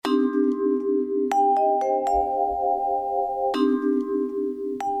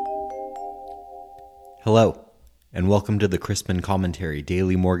Hello, and welcome to the Crispin Commentary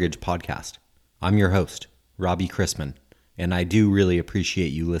Daily Mortgage Podcast. I'm your host, Robbie Crispin, and I do really appreciate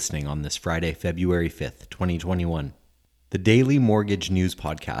you listening on this Friday, February 5th, 2021. The Daily Mortgage News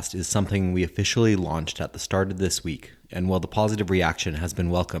Podcast is something we officially launched at the start of this week, and while the positive reaction has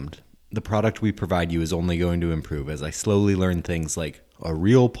been welcomed, the product we provide you is only going to improve as I slowly learn things like a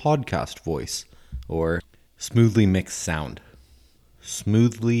real podcast voice or smoothly mixed sound.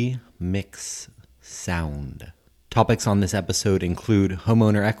 Smoothly mix sound. Topics on this episode include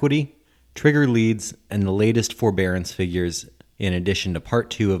homeowner equity, trigger leads, and the latest forbearance figures, in addition to part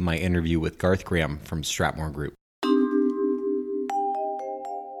 2 of my interview with Garth Graham from Stratmore Group.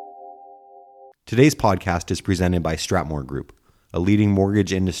 Today's podcast is presented by Stratmore Group, a leading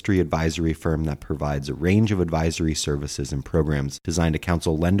mortgage industry advisory firm that provides a range of advisory services and programs designed to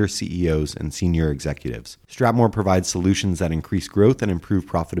counsel lender CEOs and senior executives. Stratmore provides solutions that increase growth and improve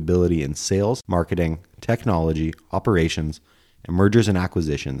profitability in sales, marketing, technology, operations, and mergers and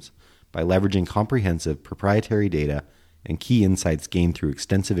acquisitions by leveraging comprehensive proprietary data and key insights gained through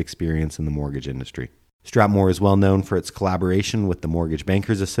extensive experience in the mortgage industry. Stratmore is well known for its collaboration with the Mortgage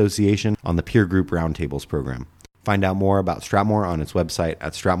Bankers Association on the Peer Group Roundtables program. Find out more about Stratmore on its website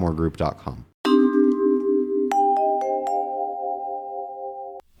at stratmoregroup.com.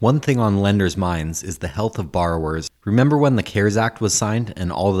 One thing on lenders' minds is the health of borrowers. Remember when the CARES Act was signed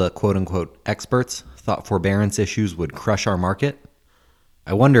and all the quote-unquote experts thought forbearance issues would crush our market?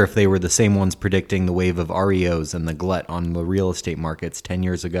 I wonder if they were the same ones predicting the wave of REOs and the glut on the real estate markets 10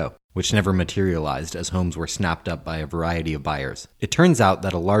 years ago, which never materialized as homes were snapped up by a variety of buyers. It turns out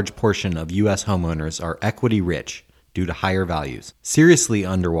that a large portion of U.S. homeowners are equity rich due to higher values. Seriously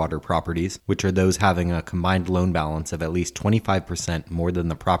underwater properties, which are those having a combined loan balance of at least 25% more than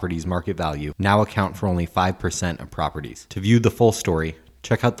the property's market value, now account for only 5% of properties. To view the full story,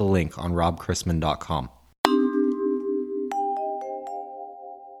 check out the link on robcrispin.com.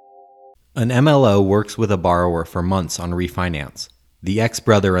 An MLO works with a borrower for months on refinance. The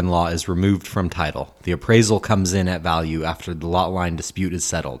ex-brother-in-law is removed from title. The appraisal comes in at value after the lot line dispute is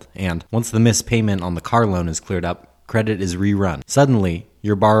settled. And once the missed payment on the car loan is cleared up, credit is rerun. Suddenly,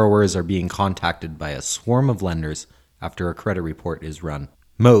 your borrowers are being contacted by a swarm of lenders after a credit report is run.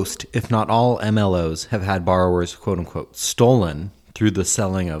 Most, if not all, MLOs have had borrowers, quote-unquote, stolen through the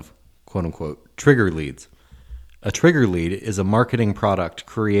selling of, quote-unquote, trigger leads. A trigger lead is a marketing product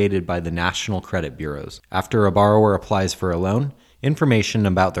created by the national credit bureaus. After a borrower applies for a loan, information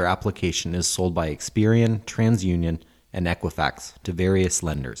about their application is sold by Experian, TransUnion, and Equifax to various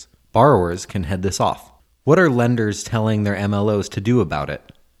lenders. Borrowers can head this off. What are lenders telling their MLOs to do about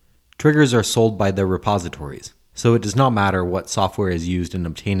it? Triggers are sold by their repositories, so it does not matter what software is used in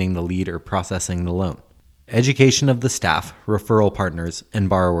obtaining the lead or processing the loan. Education of the staff, referral partners, and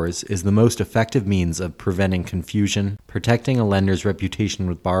borrowers is the most effective means of preventing confusion, protecting a lender's reputation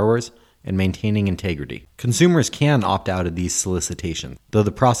with borrowers, and maintaining integrity. Consumers can opt out of these solicitations, though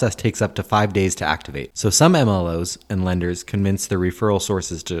the process takes up to 5 days to activate. So some MLOs and lenders convince their referral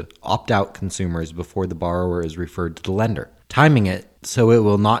sources to opt out consumers before the borrower is referred to the lender, timing it so it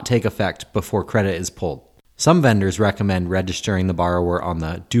will not take effect before credit is pulled. Some vendors recommend registering the borrower on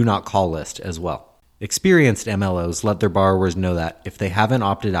the do not call list as well. Experienced MLOs let their borrowers know that if they haven't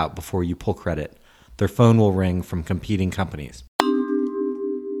opted out before you pull credit, their phone will ring from competing companies.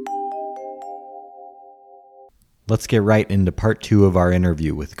 Let's get right into part 2 of our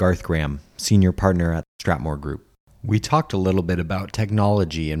interview with Garth Graham, senior partner at Stratmore Group. We talked a little bit about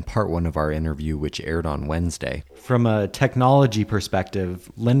technology in part 1 of our interview, which aired on Wednesday. From a technology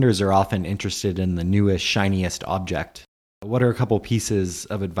perspective, lenders are often interested in the newest, shiniest object. What are a couple pieces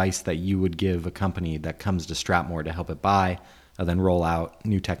of advice that you would give a company that comes to Stratmore to help it buy and then roll out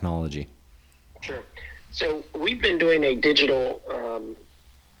new technology? Sure. So we've been doing a digital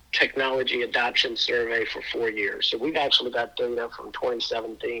technology adoption survey for 4 years. So we've actually got data from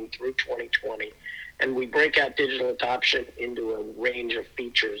 2017 through 2020, and we break out digital adoption into a range of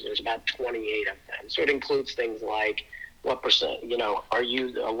features. There's about 28 of them. So it includes things like what percent, are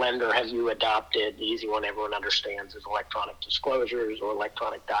you a lender? Have you adopted the easy one everyone understands is electronic disclosures or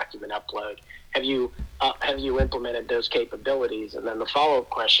electronic document upload? Have you implemented those capabilities? And then the follow-up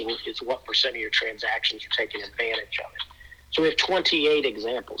question is what percent of your transactions are taking advantage of it? So we have 28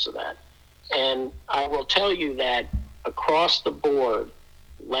 examples of that. And I will tell you that across the board,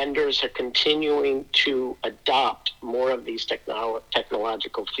 lenders are continuing to adopt more of these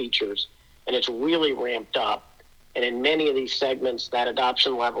technological features, and it's really ramped up. And in many of these segments, that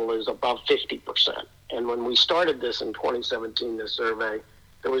adoption level is above 50%. And when we started this in 2017, this survey,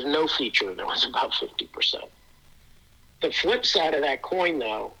 there was no feature that was above 50%. The flip side of that coin,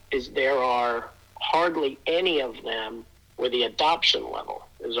 though, is there are hardly any of them where the adoption level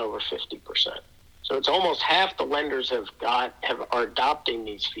is over 50%. So it's almost half the lenders are adopting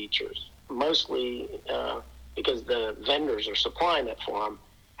these features, mostly because the vendors are supplying it for them.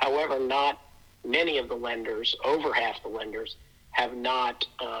 However, not many of the lenders, over half the lenders, have not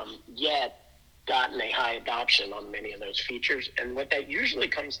yet gotten a high adoption on many of those features. And what that usually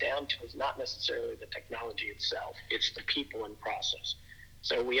comes down to is not necessarily the technology itself, it's the people and process.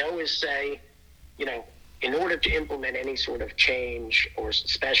 So we always say, in order to implement any sort of change, or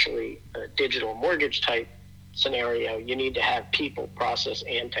especially a digital mortgage type scenario, you need to have people, process,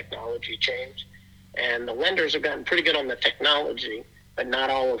 and technology change. And the lenders have gotten pretty good on the technology, but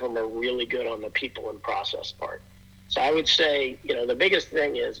not all of them are really good on the people and process part. So I would say, the biggest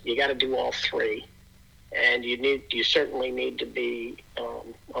thing is you got to do all three, and you certainly need to be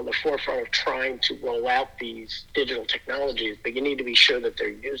on the forefront of trying to roll out these digital technologies, but you need to be sure that they're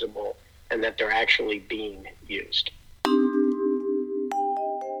usable and that they're actually being used.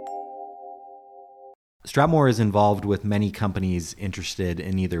 Strathmore is involved with many companies interested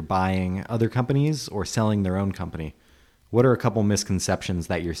in either buying other companies or selling their own company. What are a couple misconceptions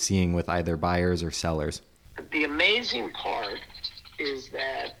that you're seeing with either buyers or sellers? The amazing part is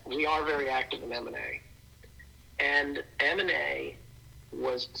that we are very active in M&A. And M&A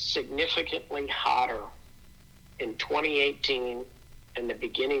was significantly hotter in 2018 and the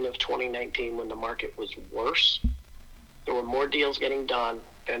beginning of 2019 when the market was worse. There were more deals getting done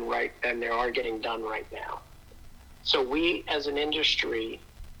than there are getting done right now. So we as an industry,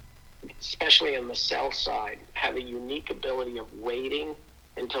 especially on the sell side, have a unique ability of waiting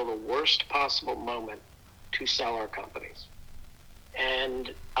until the worst possible moment to sell our companies.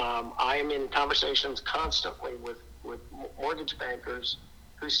 And I'm in conversations constantly with mortgage bankers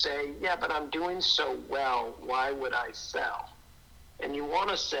who say, yeah, but I'm doing so well, why would I sell? And you want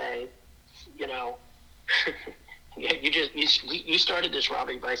to say, you started this,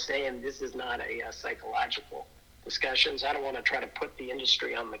 Robbie, by saying this is not a psychological discussions. I don't want to try to put the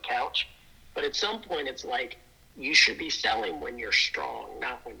industry on the couch, but at some point it's like you should be selling when you're strong,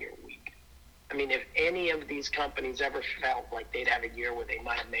 not when you're weak. I mean, if any of these companies ever felt like they'd have a year where they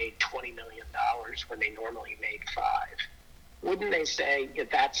might have made $20 million when they normally made $5 million, wouldn't they say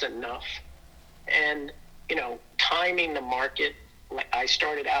that's enough? And, timing the market, like I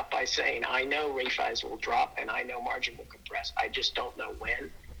started out by saying, I know refis will drop and I know margin will compress. I just don't know when.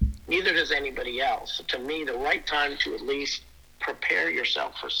 Neither does anybody else. So to me, the right time to at least prepare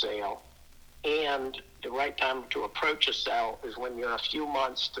yourself for sale and the right time to approach a sale is when you're a few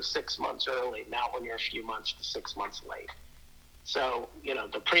months to 6 months early, not when you're a few months to 6 months late. So,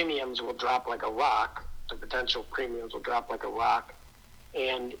 the premiums will drop like a rock. The potential premiums will drop like a rock.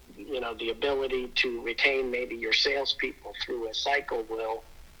 And, the ability to retain maybe your salespeople through a cycle will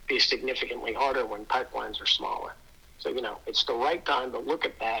be significantly harder when pipelines are smaller. So, it's the right time to look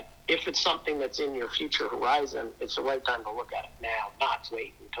at that. If it's something that's in your future horizon, it's the right time to look at it now, not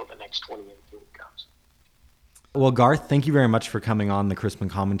wait until the next 2018 comes. Well, Garth, thank you very much for coming on the Crispin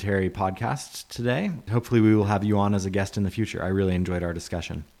Commentary podcast today. Hopefully we will have you on as a guest in the future. I really enjoyed our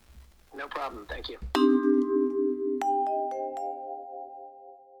discussion. No problem. Thank you.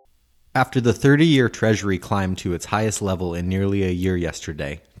 After the 30-year Treasury climbed to its highest level in nearly a year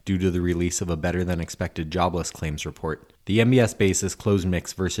yesterday, due to the release of a better-than-expected jobless claims report, the MBS basis closed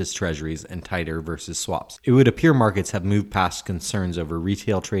mixed versus Treasuries and tighter versus swaps. It would appear markets have moved past concerns over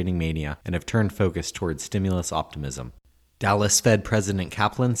retail trading mania and have turned focus towards stimulus optimism. Dallas Fed President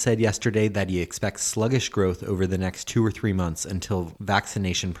Kaplan said yesterday that he expects sluggish growth over the next 2 or 3 months until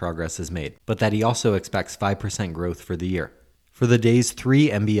vaccination progress is made, but that he also expects 5% growth for the year. For the day's 3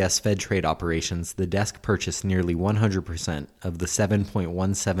 MBS Fed trade operations, the desk purchased nearly 100% of the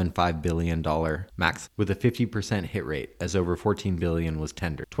 $7.175 billion max, with a 50% hit rate, as over $14 billion was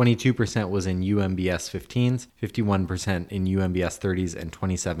tendered. 22% was in UMBS 15s, 51% in UMBS 30s, and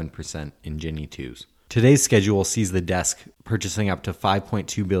 27% in Ginnie 2s. Today's schedule sees the desk purchasing up to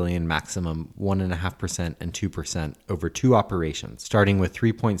 $5.2 billion maximum 1.5% and 2% over 2 operations, starting with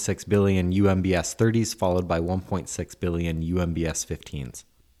 $3.6 billion UMBS 30s followed by $1.6 billion UMBS 15s.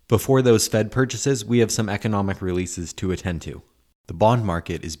 Before those Fed purchases, we have some economic releases to attend to. The bond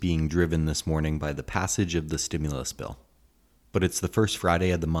market is being driven this morning by the passage of the stimulus bill. But it's the first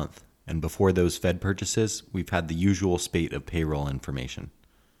Friday of the month, and before those Fed purchases, we've had the usual spate of payroll information.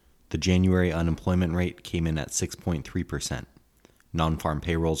 The January unemployment rate came in at 6.3%. Non-farm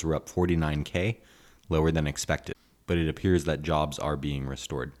payrolls were up 49K, lower than expected, but it appears that jobs are being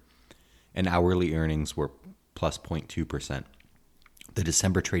restored. And hourly earnings were plus 0.2%. The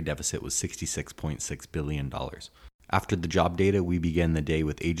December trade deficit was $66.6 billion. After the job data, we began the day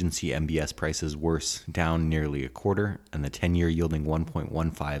with agency MBS prices worse, down nearly a quarter, and the 10-year yielding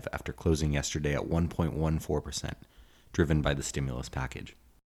 1.15 after closing yesterday at 1.14%, driven by the stimulus package.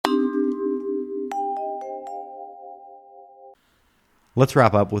 Let's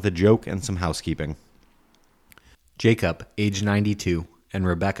wrap up with a joke and some housekeeping. Jacob, age 92, and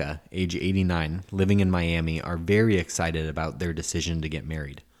Rebecca, age 89, living in Miami, are very excited about their decision to get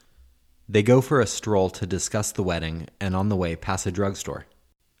married. They go for a stroll to discuss the wedding and on the way pass a drugstore.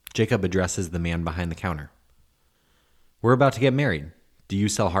 Jacob addresses the man behind the counter. "We're about to get married. Do you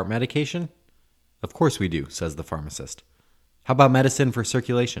sell heart medication?" "Of course we do," says the pharmacist. "How about medicine for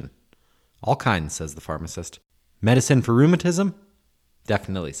circulation?" "All kinds," says the pharmacist. "Medicine for rheumatism?"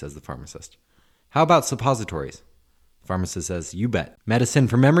 "Definitely," says the pharmacist. "How about suppositories?" The pharmacist says, "You bet." "Medicine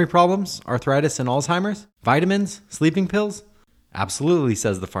for memory problems, arthritis, and Alzheimer's? Vitamins? Sleeping pills?" "Absolutely,"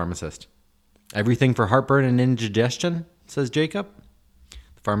 says the pharmacist. "Everything for heartburn and indigestion?" says Jacob.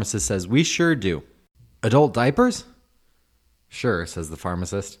 The pharmacist says, "We sure do." "Adult diapers?" "Sure," says the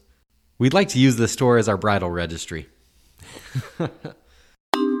pharmacist. "We'd like to use this store as our bridal registry."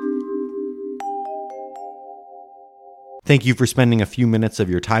 Thank you for spending a few minutes of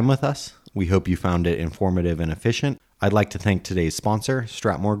your time with us. We hope you found it informative and efficient. I'd like to thank today's sponsor,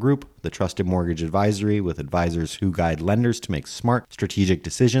 Stratmore Group, the trusted mortgage advisory with advisors who guide lenders to make smart, strategic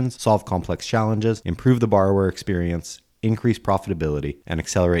decisions, solve complex challenges, improve the borrower experience, increase profitability, and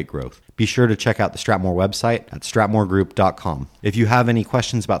accelerate growth. Be sure to check out the Stratmore website at stratmoregroup.com. If you have any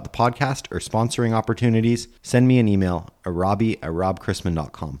questions about the podcast or sponsoring opportunities, send me an email at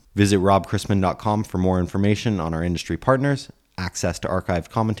robbie@robchrisman.com. Visit robchrisman.com for more information on our industry partners, access to archived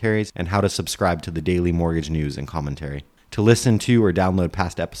commentaries, and how to subscribe to the daily mortgage news and commentary. To listen to or download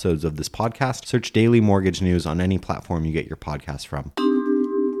past episodes of this podcast, search Daily Mortgage News on any platform you get your podcasts from.